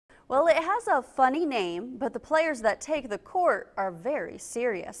Well, it has a funny name, but the players that take the court are very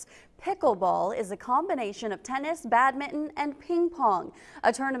serious. Pickleball is a combination of tennis, badminton, and ping pong.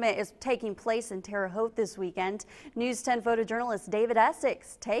 A tournament is taking place in Terre Haute this weekend. News 10 photojournalist David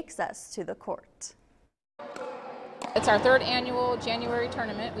Essex takes us to the court. It's our third annual January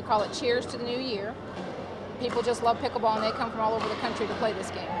tournament. We call it Cheers to the New Year. People just love pickleball and they come from all over the country to play this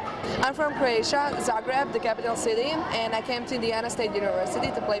game. I'm from Croatia, Zagreb, the capital city, and I came to Indiana State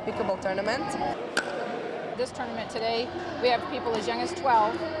University to play pickleball tournament. This tournament today, we have people as young as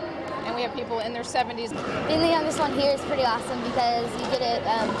 12 and we have people in their 70s. Being the youngest one here is pretty awesome because you get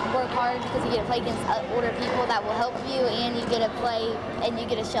to work hard because you get to play against older people that will help you, and you get to play and you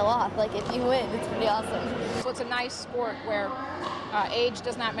get to show off. Like if you win, it's pretty awesome. So it's a nice sport where age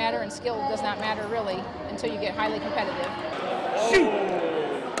does not matter and skill does not matter really until you get highly competitive.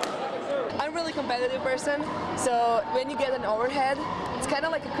 I'm a really competitive person, so when you get an overhead, it's kind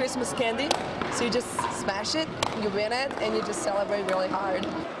of like a Christmas candy. So you just smash it, you win it, and you just celebrate really hard.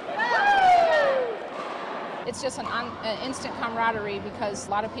 It's just an instant camaraderie because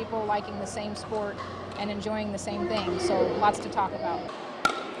a lot of people liking the same sport and enjoying the same thing, so lots to talk about.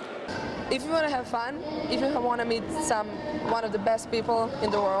 If you want to have fun, if you want to meet one of the best people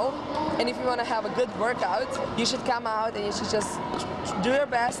in the world, and if you want to have a good workout, you should come out and you should just do your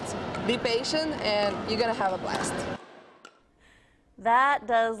best, be patient, and you're going to have a blast. That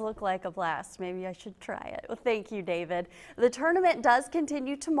does look like a blast. Maybe I should try it. Well, thank you, David. The tournament does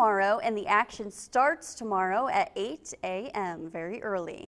continue tomorrow, and the action starts tomorrow at 8 a.m. very early.